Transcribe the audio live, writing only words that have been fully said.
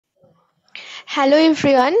Hello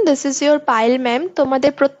everyone, this is your Payel ma'am.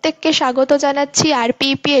 তোমাদের প্রত্যেককে স্বাগত জানাচ্ছি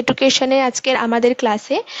আরপিপি এডুকেশনের আজকের আমাদের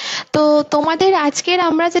ক্লাসে। তো তোমাদের আজকের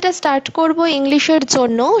আমরা যেটা স্টার্ট করব ইংলিশের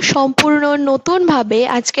জন্য সম্পূর্ণ নতুনভাবে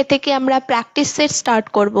আজকে থেকে আমরা প্র্যাকটিস সেট স্টার্ট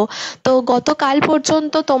করব। তো গতকাল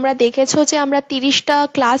পর্যন্ত তোমরা দেখেছো যে আমরা 30টা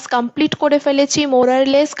ক্লাস কমপ্লিট করে ফেলেছি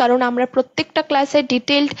মোরারলেস, কারণ আমরা প্রত্যেকটা ক্লাসে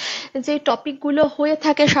ডিটেলড যে টপিকগুলো হয়ে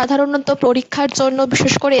থাকে সাধারণত পরীক্ষার জন্য,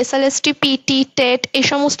 বিশেষ করে SLST, পিটি, টেট এই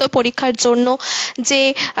সমস্ত পরীক্ষার জন্য যে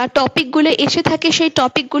টপিকগুলো এসে থাকে সেই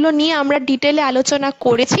টপিকগুলো নিয়ে আমরা ডিটেলে আলোচনা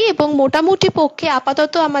করেছি এবং মোটামুটি পক্ষে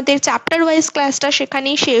আপাতত আমাদের চ্যাপ্টার ওয়াইজ ক্লাসটা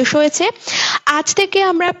সেখানেই শেষ হয়েছে। আজ থেকে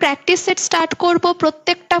আমরা প্র্যাকটিস সেট স্টার্ট করব।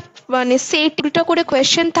 প্রত্যেকটা সেট 20টা করে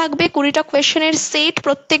কোয়েশ্চেন থাকবে, 20টা কোয়েশ্চেনের সেট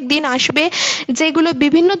প্রত্যেক দিন আসবে, যেগুলো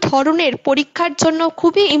বিভিন্ন ধরনের পরীক্ষার জন্য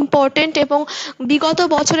খুবই ইম্পর্টেন্ট এবং বিগত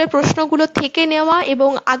বছরের প্রশ্নগুলো থেকে নেওয়া এবং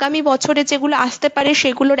আগামী বছরে যেগুলো আসতে পারে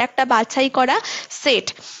সেগুলোর একটা বাছাই করা সেট।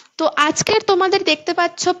 তো আজকের তোমাদের দেখতে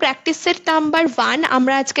পাচ্ছ প্র্যাকটিস সেট নাম্বার 1।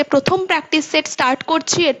 আমরা আজকে প্রথম প্র্যাকটিস সেট স্টার্ট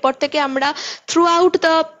করছি। এরপর থেকে আমরা থ্রু আউট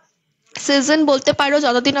দ্য সিজন বলতে পারো,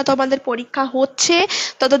 যতদিন না তোমাদের পরীক্ষা হচ্ছে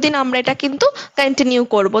ততদিন আমরা এটা কিন্তু কন্টিনিউ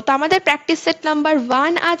করব। তো আমাদের প্র্যাকটিস সেট নাম্বার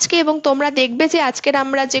 1 আজকে, এবং তোমরা দেখবে যে আজকের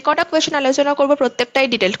আমরা যে কটা কোয়েশ্চেন আলোচনা করব প্রত্যেকটাই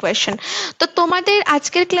ডিটেলড কোয়েশ্চেন। তো তোমাদের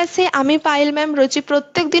আজকের ক্লাসে আমি পায়েল ম্যাম রয়েছি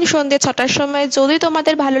প্রত্যেক দিন সন্ধ্যে 6টার সময়। যদি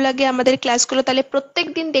তোমাদের ভালো লাগে আমাদের ক্লাসগুলো, তাহলে প্রত্যেক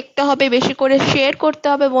দিন দেখতে হবে, বেশি করে শেয়ার করতে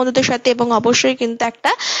হবে বন্ধুদের সাথে এবং অবশ্যই কিন্তু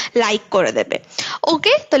একটা লাইক করে দেবে।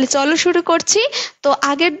 ওকে, তাহলে চলো শুরু করছি। তো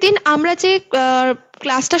আগের দিন আমরা যে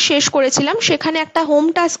ক্লাসটা শেষ করেছিলাম সেখানে একটা হোম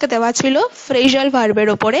টাস্ক দেওয়া ছিল ফ্রেজাল ভার্বের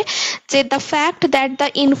ওপরে, যে the fact that the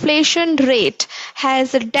inflation rate has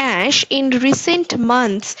dash in recent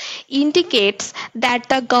months indicates that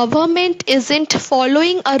the government isn't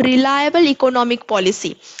following a reliable economic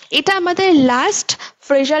policy. এটা আমাদের লাস্ট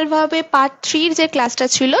ফ্রেজাল ভার্বে পার্ট 3 যে ক্লাসটা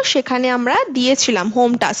ছিল সেখানে আমরা দিয়েছিলাম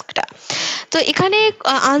হোম টাস্কটা। তো এখানে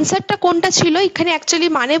আনসারটা কোনটা ছিল, এখানে অ্যাকচুয়ালি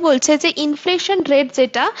মানে বলছে যে ইনফ্লেশন রেট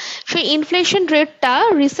যেটা, সেই ইনফ্লেশন রেটটা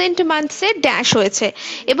রিসেন্ট মান্থসে ড্যাশ হয়েছে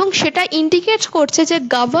এবং সেটা ইন্ডিকেট করছে যে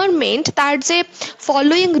গভর্নমেন্ট তার যে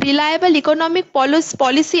ফলোয়িং রিলায়েবল ইকোনমিক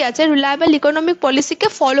পলিসি আছে, রিলায়েবল ইকোনমিক পলিসিকে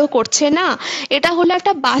ফলো করছে না। এটা হলো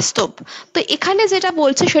একটা বাস্তব। তো এখানে যেটা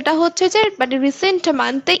বলছে সেটা হচ্ছে যে মানে রিসেন্ট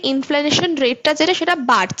মান্থে ইনফ্লেশন রেটটা যেটা সেটা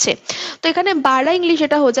বাড়ছে। তো এখানে বাড়া ইংলিশ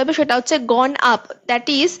যেটা হয়ে যাবে সেটা হচ্ছে গন আপ, দ্যাট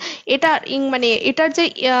ইজ এটা মানে এটার যে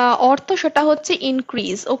অর্থ সেটা হচ্ছে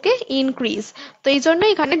ইনক্রিজ। ওকে, ইনক্রিজ। তো এই জন্য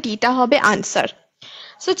এখানে ডিটা হবে আনসার।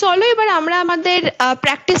 সো চলো এবার আমরা আমাদের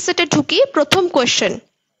প্র্যাকটিস সেটে ঢুকি। প্রথম কোয়েশ্চেন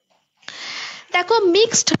দেখো,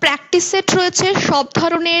 মিক্সড প্র্যাকটিস সেট রয়েছে, সব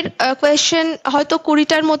ধরনের কোয়েশ্চেন হয়তো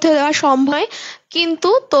 20টার মধ্যে দেওয়া সম্ভব, কিন্তু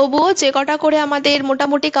তবুও যে কটা করে আমাদের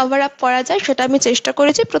মোটামুটি কভার আপ করা যায় সেটা আমি চেষ্টা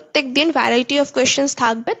করেছি। প্রত্যেক দিন ভ্যারাইটি অফ কোয়েশ্চেন্স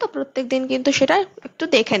থাকবে, তো প্রত্যেক দিন কিন্তু সেটা একটু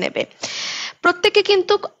দেখে নেবে। প্রত্যেকে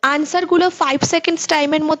কিন্তু আনসারগুলো 5 সেকেন্ডস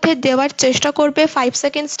টাইমের মধ্যে দেওয়ার চেষ্টা করবে। 5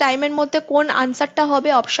 সেকেন্ডস টাইমের মধ্যে কোন আনসারটা হবে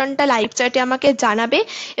অপশনটা লাইভ চ্যাটে আমাকে জানাবে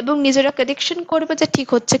এবং নিজেরা প্রেডিকশন করবে যে ঠিক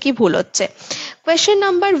হচ্ছে কি ভুল হচ্ছে। Question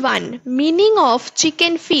number 1, meaning of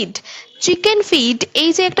chicken feed. Chicken feed এই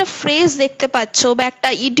যে একটা ফ্রেজ দেখতে পাচ্ছ বা একটা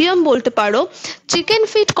ইডিয়ম বলতে পারো, চিকেন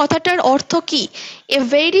ফিড কথাটার অর্থ কি? A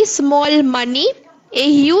very small money, a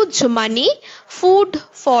huge money, food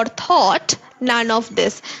for thought, none of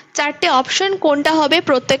this. চারটে অপশন কোনটা হবে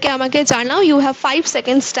প্রত্যেকে আমাকে জানাও। You have 5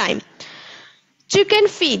 seconds time. Chicken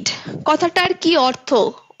feed কথাটার কি অর্থ?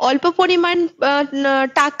 অল্প পরিমাণ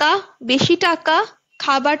টাকা, বেশি টাকা,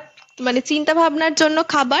 খাবার মানে চিন্তা ভাবনার জন্য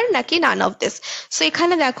খাবার, নাকি নান অফ দিস। সো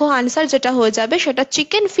এখানে দেখো আনসার যেটা হয়ে যাবে সেটা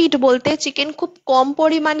চিকেন ফিড বলতে চিকেন খুব কম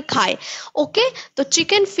পরিমাণ খায়। ওকে, তো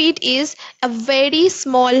chicken feed is a very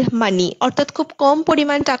small মানি, অর্থাৎ খুব কম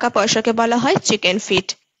পরিমাণ টাকা পয়সাকে বলা হয় chicken feed.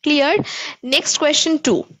 Clear? Next question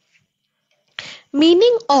 2,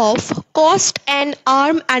 meaning of cost an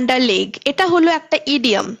arm and a leg. এটা হলো একটা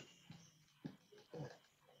ইডিয়ম।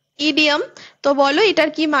 ইডিয়ম, তো বলো এটার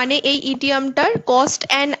কি মানে? এই ইডিয়মটার cost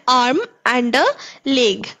an arm and a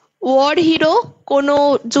leg. War hero, কোনো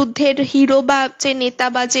যুদ্ধের হিরো বা যে নেতা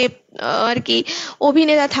বা যে আর কি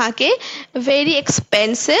অভিনেতা থাকে, ভেরি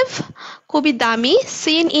এক্সপেন্সিভ খুবই দামি,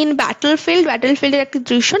 সিন ইন ব্যাটলফিল্ড ব্যাটলফিল্ডের একটি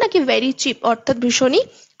দৃশ্য, নাকি ভেরি চিপ অর্থাৎ ভীষণই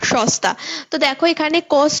সস্তা। তো দেখো এখানে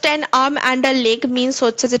cost and arm and a leg means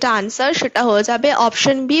হচ্ছে যেটা আনসার সেটা হয়ে যাবে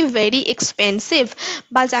অপশন বি, ভেরি এক্সপেন্সিভ,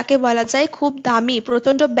 বা যাকে বলা যায় খুব দামি,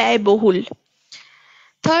 প্রচন্ড ব্যয়বহুল।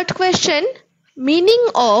 Third question, meaning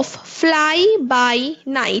of fly by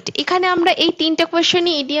night. এখানে আমরা এই তিনটে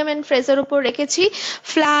কোয়েশ্চেনই ইডিয়ম এন্ড ফ্রেজের উপর রেখেছি।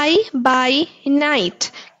 ফ্লাই বাই নাইট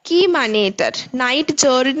কি মানে এটার? Night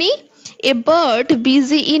journey, a bird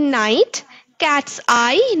busy in night, cats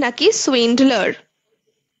I, নাকি সুইন্ডলার।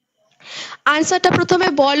 আনসারটা প্রথমে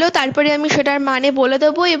বলো, তারপরে আমি সেটার মানে বলে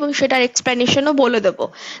দেবো এবং সেটার এক্সপ্লেনেশনও বলে দেবো।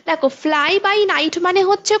 দেখো, ফ্লাই বাই নাইট মানে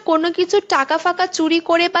হচ্ছে কোনো কিছু টাকা ফাকা চুরি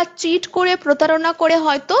করে বা চিট করে প্রতারণা করে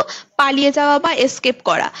হয়তো পালিয়ে যাওয়া বা এসকেপ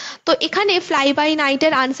করা। তো এখানে ফ্লাই বাই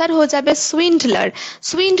নাইটের আনসার হয়ে যাবে সুইন্ডলার।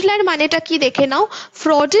 সুইন্ডলার মানেটা কি দেখে নাও,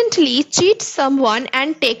 ফ্রডেন্টলি cheat someone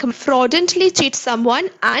and take, ফ্রডেন্টলি cheat someone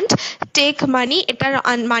and take money, এটার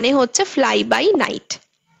মানে হচ্ছে fly by night.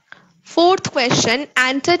 Fourth question,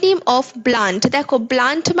 antonym of blunt. দেখো,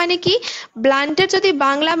 ব্লান্ট মানে কি, ব্লান্টের যদি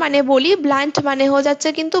বাংলা মানে বলি, ব্লান্ট মানে হয়ে যাচ্ছে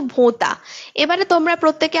কিন্তু ভোঁতা। এবারে তোমরা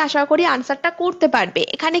প্রত্যেকে আশা করি আনসারটা করতে পারবে।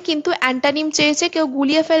 এখানে কিন্তু অ্যান্টোনিম চেয়েছে, কেউ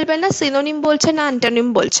গুলিয়ে ফেলবে না, সিনোনিম বলছে না অ্যান্টোনিম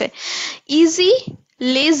বলছে। ইজি,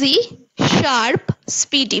 লেজি, শার্প,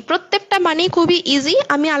 স্পিডি, প্রত্যেকটা মানেই খুবই ইজি,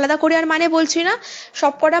 আমি আলাদা করে আর মানে বলছি না,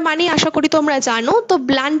 সবকটা মানেই আশা করি তোমরা জানো। তো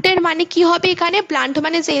ব্লান্টের মানে কি হবে, এখানে ব্লান্ট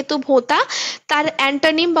মানে যেহেতু ভোঁতা, তার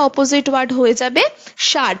অ্যান্টোনিম বা অপোজিট ওয়ার্ড হয়ে যাবে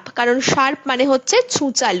শার্প, কারণ শার্প মানে হচ্ছে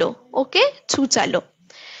ছুচালো। ওকে, ছুচালো।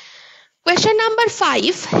 Question number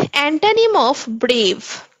 5, antonym of brave.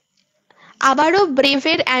 আবারও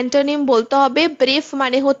ব্রেভের অ্যান্টোনিম বলতে হবে। ব্রেভ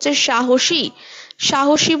মানে হচ্ছে সাহসী,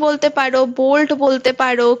 সাহসী বলতে পারো, বোল্ড বলতে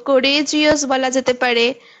পারো, কোরেজিয়াস বলা যেতে পারে,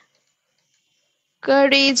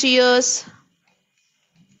 কোরেজিয়াস।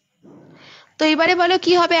 তো এবারে বলো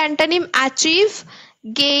কি হবে antonym, achieve,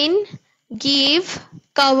 gain, give,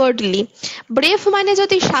 cowardly. Brave মানে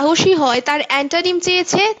যদি সাহসী হয়, তার অ্যান্টোনিম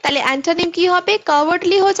চেয়েছে, তাহলে অ্যান্টোনিম কি হবে,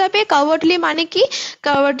 কাওয়ার্ডলি হয়ে যাবে। কাওয়ার্ডলি মানে কি,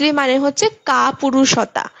 কাওয়ার্ডলি মানে হচ্ছে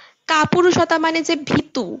কাপুরুষতা। কাপুরুষতা মানে যে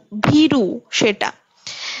ভীতু, ভীরু, সেটা।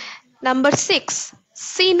 Number 6,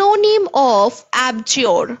 synonym of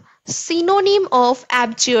অ্যাবজিওর। Synonym of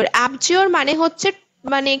অ্যাবজিওর। অ্যাবজিওর মানে হচ্ছে,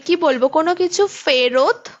 মানে কি বলবো, কোনো কিছু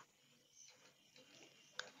ফেরত,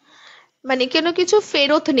 মানে কোনো কিছু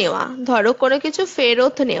ফেরত নেওয়া, ধরো কোনো কিছু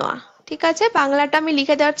ফেরত নেওয়া। ঠিক আছে, বাংলাটা আমি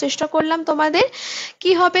লিখে দেওয়ার চেষ্টা করলাম তোমাদের।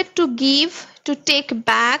 কি হবে, to give, to take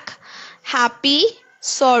back, happy,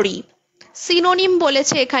 sorry. Synonym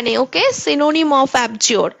বলেছে এখানে। ওকে, সিনোনিম অফ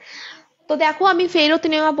অ্যাবজিওর। তো দেখো, আমি ফেরত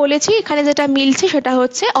নেওয়া বলেছি, এখানে যেটা মিলছে সেটা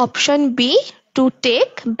হচ্ছে option B, to take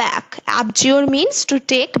back. অ্যাবজিওর means to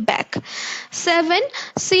take back. 7,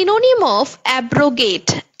 synonym of abrogate.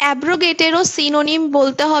 অ্যাব্রোগেটেরও synonym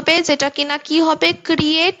বলতে হবে, যেটা কিনা কি হবে,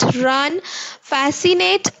 ক্রিয়েট, রান,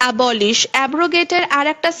 ফ্যাসিনেট, অ্যাবলিশ। অ্যাব্রোগেটের আর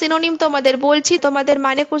একটা সিনোনিম তোমাদের বলছি, তোমাদের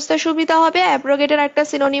মানে খুঁজতে সুবিধা হবে। অ্যাব্রোগেটের একটা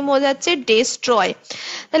সিনোনিম হয়ে যাচ্ছে ডেস্ট্রয়।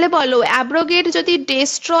 তাহলে বলো, অ্যাব্রোগেট যদি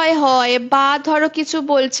ডেস্ট্রয় হয়, বা ধরো কিছু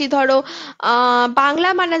বলছি, ধরো বাংলা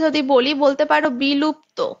মানে যদি বলি, বলতে পারো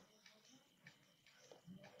বিলুপ্ত।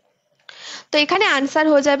 তো এখানে আনসার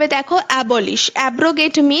হয়ে যাবে দেখো abolish.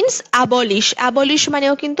 Abrogate means abolish, abolish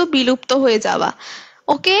মানেও কিন্তু বিলুপ্ত হয়ে যাওয়া।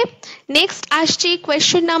 ওকে, নেক্সট আসছি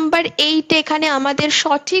কোয়েশ্চেন নাম্বার 8। এখানে আমাদের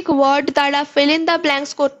সঠিক ওয়ার্ড দ্বারা ফিল ইন দ্য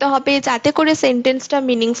ব্ল্যাঙ্কস করতে হবে, যাতে করে সেন্টেন্সটা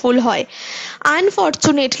মিনিংফুল হয়।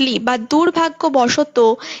 আনফরচুনেটলি বা দুর্ভাগ্যবশত,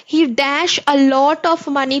 he dash a lot of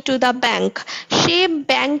money to the bank. সে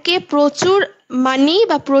ব্যাংকে প্রচুর মানি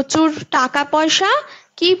বা প্রচুর টাকা পয়সা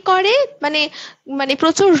কি করে, মানে মানে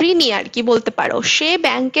প্রচুর ঋণী আর কি বলতে পারো। সে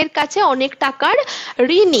ব্যাংকের কাছে অনেক টাকার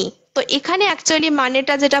ঋণী। তো এখানে অ্যাকচুয়ালি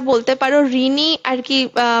মানেটা যেটা বলতে পারো ঋণী আর কি,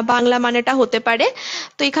 বাংলা মানেটা হতে পারে।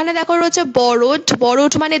 তো এখানে দেখো রয়েছে বরোড।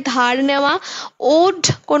 বরোড মানে ধার নেওয়া। ওড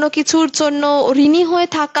কোনো কিছুর জন্য ঋণী হয়ে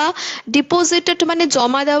থাকা। ডিপোজিটেড মানে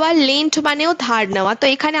জমা দেওয়া। লেন্ট মানেও ধার নেওয়া। তো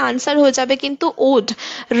এখানে আনসার হয়ে যাবে কিন্তু ওড,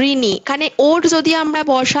 ঋণী। এখানে ওড যদি আমরা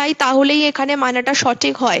বসাই তাহলেই এখানে মানেটা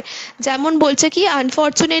সঠিক হয়। যেমন বলছে কি,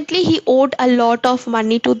 unfortunately he ode a lot of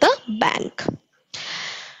money to the bank.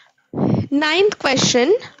 9th question,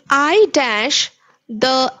 I dash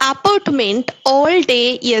the apartment all day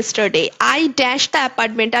yesterday. I dash the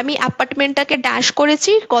apartment, আমি অ্যাপার্টমেন্টটাকে ড্যাশ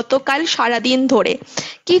করেছি গতকাল সারাদিন ধরে।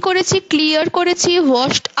 কি করেছি, ক্লিয়ার করেছি,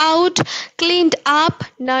 washed out, cleaned up,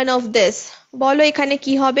 none of this. বলো এখানে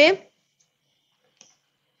কি হবে।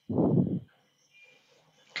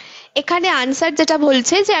 এখানে আনসার যেটা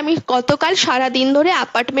বলছে যে আমি গতকাল সারাদিন ধরে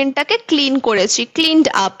অ্যাপার্টমেন্টটাকে ক্লিন করেছি, ক্লিনড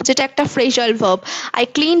আপ, যেটা একটা phrasal verb. I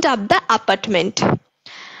cleaned up the apartment.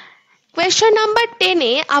 Question number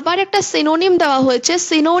 10-এ আবার একটা সিনোনিম দেওয়া হয়েছে,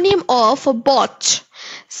 সিনোনিম অফ বচ।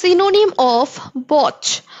 সিনোনিম অফ বচ।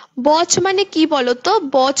 বচ মানে কি বলতো,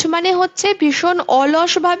 বচ মানে হচ্ছে ভীষণ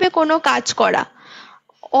অলস ভাবে কোনো কাজ করা,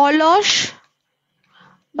 অলস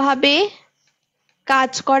ভাবে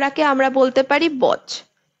কাজ করাকে আমরা বলতে পারি বচ।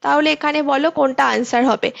 তাহলে এখানে বলো কোনটা আনসার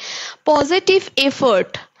হবে। Positive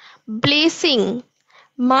effort, blessing,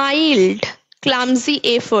 mild, clumsy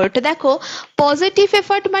effort. দেখো, পজিটিভ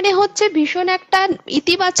এফোর্ট মানে হচ্ছে ভীষণ একটা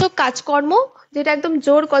ইতিবাচক কাজকর্ম, যেটা একদম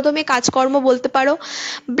জোর কদমে কাজকর্ম বলতে পারো।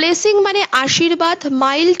 ব্লেসিং মানে আশীর্বাদ,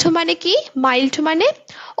 মাইল্ড মানে কি, মাইল্ড মানে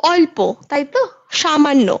অল্প, তাই তো,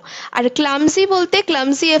 সামান্য। আর ক্লামজি বলতে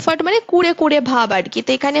ক্লামজি এফার্ট মানে কুড়ে কুড়ে ভাব আর কি, তো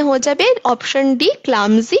এখানে হয়ে যাবে অপশন ডি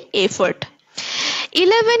ক্লামজি এফার্ট।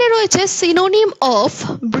 11-এ রয়েছে সিনোনিম অফ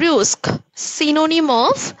ব্রুস্ক, সিনোনিম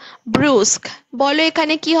অফ ব্রুস্ক, বলো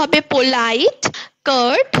এখানে কি হবে, পোলাইট,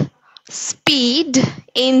 কার্ট, স্পিড,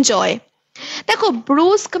 এনজয়। দেখো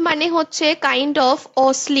ব্রুস্ক মানে হচ্ছে কাইন্ড অফ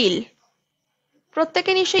অশ্লীল,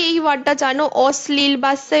 প্রত্যেকে নিশ্চয়ই এই ওয়ার্ডটা জানো, অশ্লীল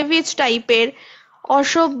বা সেভিজ টাইপের,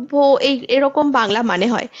 অসভ্য, এই এরকম বাংলা মানে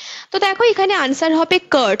হয়। তো দেখো এখানে আনসার হবে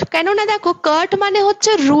কার্ট, কেননা দেখো কার্ট মানে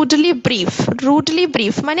হচ্ছে রুডলি ব্রিফ, রুডলি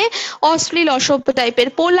ব্রিফ মানে অশ্লীল অসভ্য টাইপের।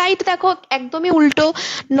 পোলাইট দেখো একদমই উল্টো,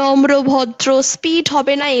 নম্র ভদ্র। স্পিড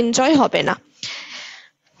হবে না, এনজয় হবে না।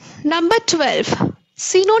 Number 12,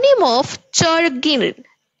 synonym of চারগিন,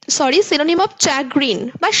 synonym of চ্যাগ্রিন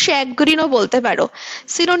বা শ্যাগ্রিনও বলতে পারো।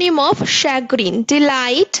 Synonym of শ্যাগ্রিন,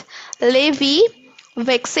 Deloitte, Levy,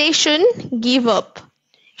 ভেক্সেশন, give up.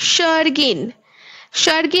 শার্গিন,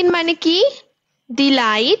 শার্গিন মানে কি,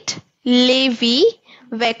 ডিলাইট, লেভি,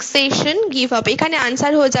 ভেক্সেশন, গিভ আপ। এখানে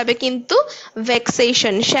আনসার হয়ে যাবে কিন্তু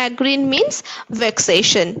ভেক্সেশন, শ্যাগ্রিন মিন্স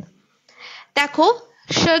ভেক্সেশন। দেখো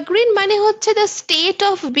শাগ্রিন মানে হচ্ছে the state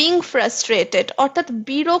of being frustrated, অর্থাৎ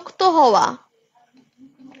বিরক্ত হওয়া,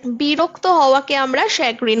 বিরক্ত হওয়াকে আমরা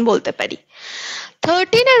শ্যাগ্রিন বলতে পারি।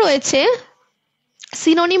 13-এ রয়েছে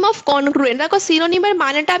সিনোনিম অফ কনগ্রুয়েন্ট, দেখো সিনোনিমের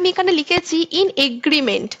মানেটা আমি এখানে লিখেছি ইন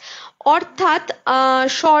এগ্রিমেন্ট, অর্থাৎ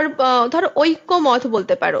ধরো ঐক্যমত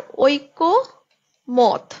বলতে পারো,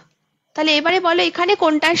 ঐক্যমত। তাহলে এবারে বলো এখানে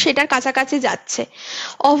কোনটা সেটার কাছাকাছি যাচ্ছে।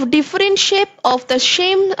 Of different shape, of the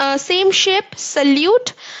same shape, salute,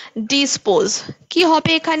 dispose, কি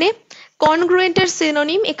হবে এখানে, কনগ্রুয়েন্টের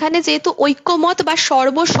সিনোনিম এখানে যেহেতু ঐক্যমত বা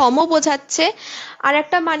সর্বসম বোঝাচ্ছে, আর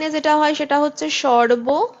একটা মানে যেটা হয় সেটা হচ্ছে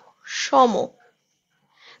সর্বসম,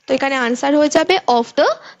 তো এখানে আনসার হয়ে যাবে of the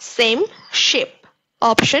same shape,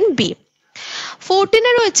 option B.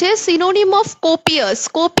 14-এ রয়েছে সিনোনিম অফ কোপিয়াস,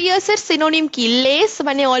 কোপিয়াস এর সিনোনিম কি, লেস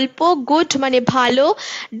মানে অল্প, গুড মানে ভালো,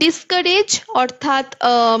 ডিসকারেজ অর্থাৎ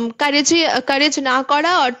কারেজ না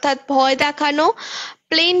করা অর্থাৎ ভয় দেখানো,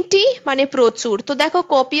 প্লেন্টি মানে প্রচুর। তো দেখো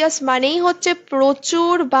কপিয়াস মানেই হচ্ছে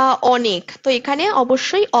প্রচুর বা অনেক, তো এখানে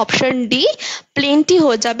অবশ্যই অপশন ডি প্লেন্টি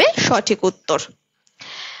হয়ে যাবে সঠিক উত্তর।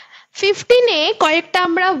 15-এ কয়েকটা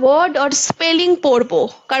আমরা ওয়ার্ড আর স্পেলিং পড়বো,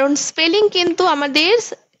 কারণ স্পেলিং কিন্তু আমাদের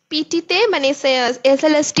পিটিতে মানে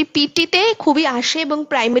এসএলএসটি পিটিতে খুবই আসে এবং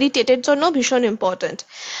প্রাইমারি টেটের জন্য ভীষণ ইম্পর্টেন্ট।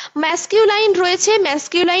 ম্যাসকিউলাইন রয়েছে,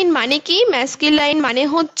 ম্যাসকিউলাইন মানে কি, ম্যাসকিউলাইন মানে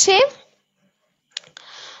হচ্ছে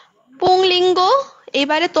পুংলিঙ্গ।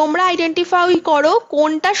 এবারে তোমরা আইডেন্টিফাই করো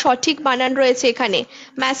কোনটা সঠিক বানান রয়েছে এখানে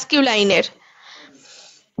ম্যাসকিউলাইনের।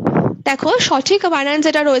 দেখো সঠিক বানান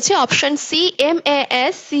যেটা রয়েছে option C,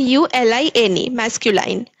 MASCULINE,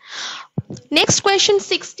 ম্যাসকিউলাইন। Next question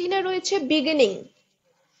 16-এ রয়েছে বিগিনিং,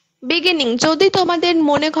 বিগিনিং যদি তোমাদের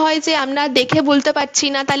মনে হয় যে আমরা দেখে বলতে পারছি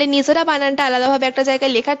না, তাহলে নিজেরা বানানটা আলাদাভাবে একটা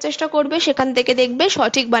জায়গায় লেখার চেষ্টা করবে, সেখান থেকে দেখবে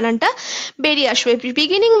সঠিক বানানটা বেরিয়ে আসবে।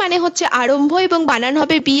 বিগিনিং মানে হচ্ছে আরম্ভ এবং বানান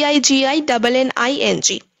হবে BIGINNING।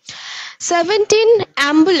 17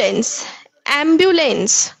 অ্যাম্বুলেন্স, অ্যাম্বুলেন্স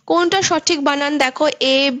কোনটা সঠিক বানান, দেখো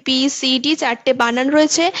ABCD চারটে বানান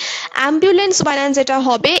রয়েছে, অ্যাম্বুলেন্স বানান যেটা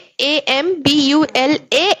হবে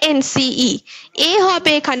AMBULANCE, এ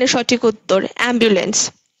হবে এখানে সঠিক উত্তর অ্যাম্বুলেন্স।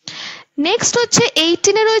 নেক্সট হচ্ছে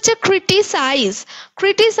 18-এ রয়েছে ক্রিটিসাইজ,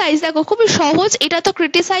 ক্রিটিসাইজ দেখো খুবই সহজ, এটা তো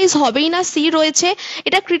ক্রিটিসাইজ হবেই না, সি রয়েছে,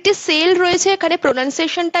 এটা ক্রিটিসেল রয়েছে, এখানে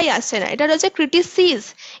প্রোনাউন্সিয়েশনটাই আসছে না, এটা রয়েছে ক্রিটিসিজ,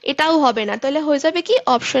 এটাও হবে না, তাহলে হয়ে যাবে কি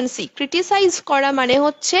অপশন সি, ক্রিটিসাইজ করা মানে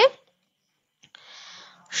হচ্ছে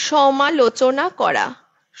সমালোচনা করা,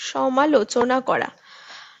 সমালোচনা করা।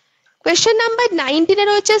 কোয়েশ্চেন নাম্বার 19-এ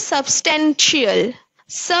রয়েছে সাবস্ট্যান্সিয়াল,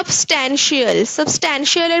 সাবস্ট্যান্সিয়াল,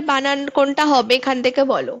 সাবস্ট্যান্সিয়াল এর বানান কোনটা হবে এখান থেকে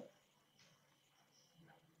বলো।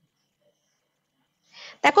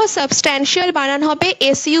 দেখো সাবস্ট্যান্সিয়াল বানান হবে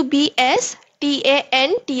SUBSTANTIAL,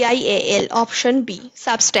 অপশন বি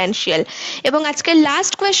সাবস্ট্যান্সিয়াল। এবং আজকের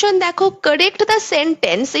লাস্ট কোয়েশ্চেন দেখো, correct the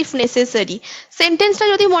sentence if necessary, সেন্টেন্সটা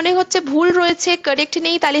যদি মনে হচ্ছে ভুল রয়েছে, কারেক্ট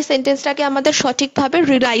নেই, তাহলে সেন্টেন্সটাকে আমাদের সঠিকভাবে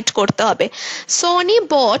রিরাইট করতে হবে। সনি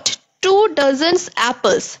বট 2 ডজনস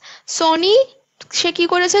অ্যাপলস, সনি সে কি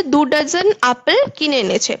করেছে 2 ডজন আপেল কিনে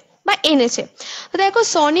এনেছে বা এনেছে, তো দেখো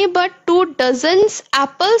সনি বট 2 ডজনস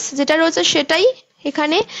অ্যাপলস যেটা রয়েছে সেটাই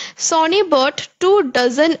এখানে, সনি বট 2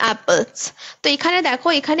 ডজন অ্যাপলস। তো এখানে দেখো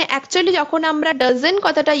এখানে অ্যাকচুয়ালি যখন আমরা ডজন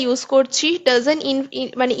কথাটা ইউজ করছি, ডজন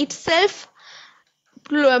মানে ইটসেলফ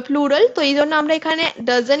প্লুরাল, তো এই জন্য আমরা এখানে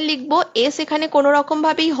ডাজন লিখবো, এস এখানে কোনো রকম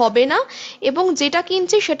ভাবেই হবে না, এবং যেটা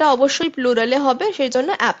কিনছি সেটা অবশ্যই প্লুরালে হবে, সেই জন্য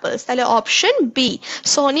অ্যাপলস। তাহলে option B,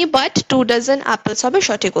 Sony but 2 dozen apples হবে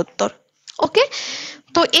সঠিক উত্তর। ওকে,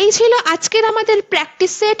 তো এই ছিল আজকের আমাদের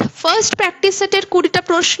প্র্যাকটিস সেট। ফার্স্ট প্র্যাকটিস সেটের 20টা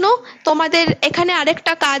প্রশ্ন। তোমাদের এখানে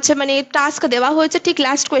আরেকটা কাজ মানে টাস্ক দেওয়া হয়েছে ঠিক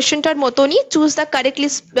লাস্ট কোয়েশ্চেনটার মতনই, choose the correctly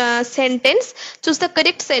sentence, choose the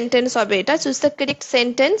correct sentence হবে এটা, চুজ দ্য কারেক্ট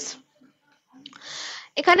সেন্টেন্স।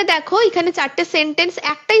 এখানে দেখো, এখানে 4টে সেন্টেন্স,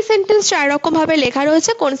 একটাই সেন্টেন্স 4 রকম ভাবে লেখা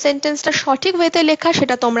রয়েছে, কোন সেন্টেন্সটা সঠিক ওয়েতে লেখা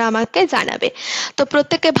সেটা তোমরা আমাকে জানাবে। তো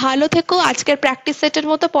প্রত্যেকে ভালো থেকো। আজকের প্র্যাকটিস সেটের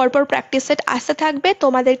মতো পরপর প্র্যাকটিস সেট আসতে থাকবে।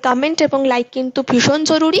 তোমাদের কমেন্ট এবং লাইক কিন্তু ভীষণ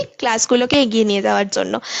জরুরি ক্লাসগুলোকে এগিয়ে নিয়ে যাওয়ার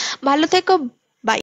জন্য। ভালো থেকো।